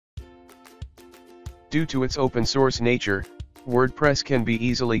Due to its open source nature, WordPress can be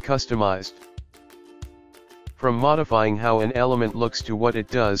easily customized. From modifying how an element looks to what it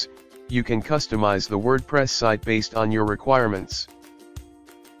does, you can customize the WordPress site based on your requirements.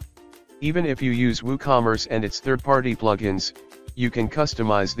 Even if you use WooCommerce and its third-party plugins, you can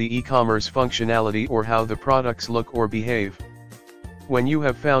customize the e-commerce functionality or how the products look or behave. When you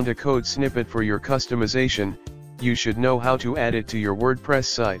have found a code snippet for your customization, you should know how to add it to your WordPress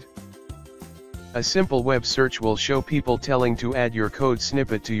site. A simple web search will show people telling to add your code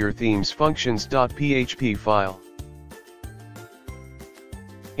snippet to your theme's functions.php file.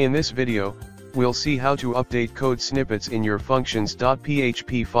 In this video, we'll see how to update code snippets in your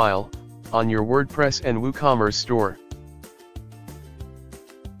functions.php file, on your WordPress and WooCommerce store.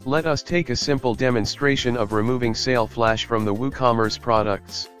 Let us take a simple demonstration of removing sale flash from the WooCommerce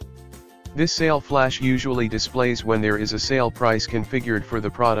products. This sale flash usually displays when there is a sale price configured for the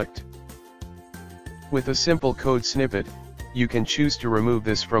product. With a simple code snippet, you can choose to remove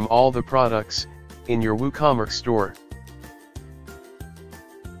this from all the products in your WooCommerce store.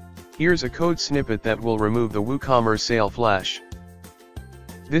 Here's a code snippet that will remove the WooCommerce sale flash.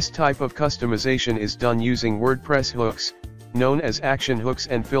 This type of customization is done using WordPress hooks, known as action hooks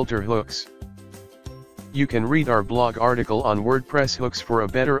and filter hooks. You can read our blog article on WordPress hooks for a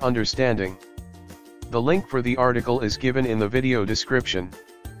better understanding. The link for the article is given in the video description.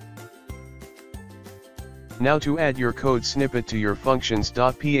 Now to add your code snippet to your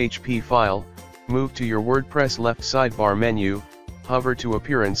functions.php file, move to your WordPress left sidebar menu, hover to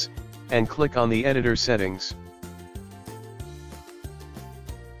Appearance, and click on the Editor settings.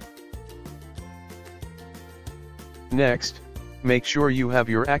 Next, make sure you have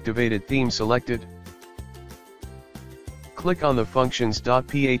your activated theme selected. Click on the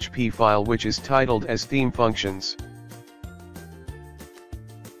functions.php file which is titled as Theme Functions.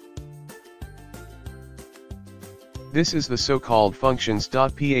 This is the so-called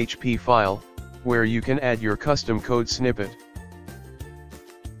functions.php file, where you can add your custom code snippet.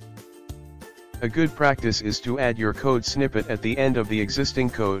 A good practice is to add your code snippet at the end of the existing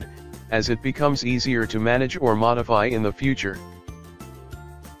code, as it becomes easier to manage or modify in the future.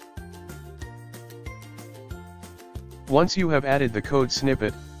 Once you have added the code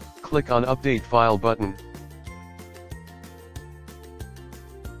snippet, click on Update File button.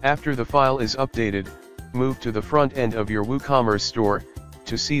 After the file is updated, move to the front end of your WooCommerce store,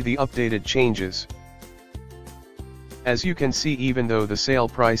 to see the updated changes. As you can see, even though the sale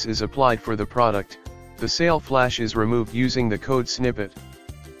price is applied for the product, the sale flash is removed using the code snippet.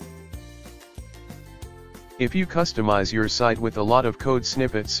 If you customize your site with a lot of code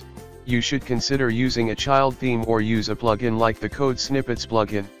snippets, you should consider using a child theme or use a plugin like the Code Snippets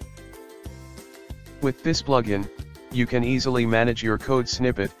plugin. With this plugin, you can easily manage your code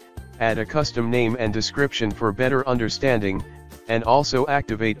snippet, add a custom name and description for better understanding, and also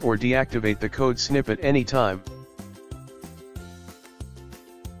activate or deactivate the code snippet anytime.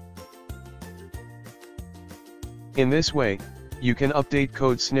 In this way, you can update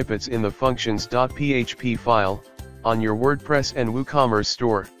code snippets in the functions.php file, on your WordPress and WooCommerce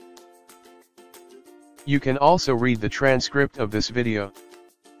store. You can also read the transcript of this video.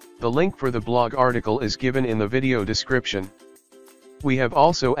 The link for the blog article is given in the video description. We have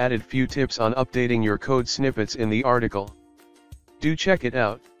also added few tips on updating your code snippets in the article. Do check it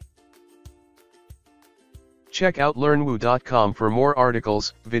out. Check out learnwoo.com for more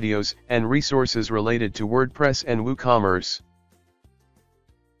articles, videos, and resources related to WordPress and WooCommerce.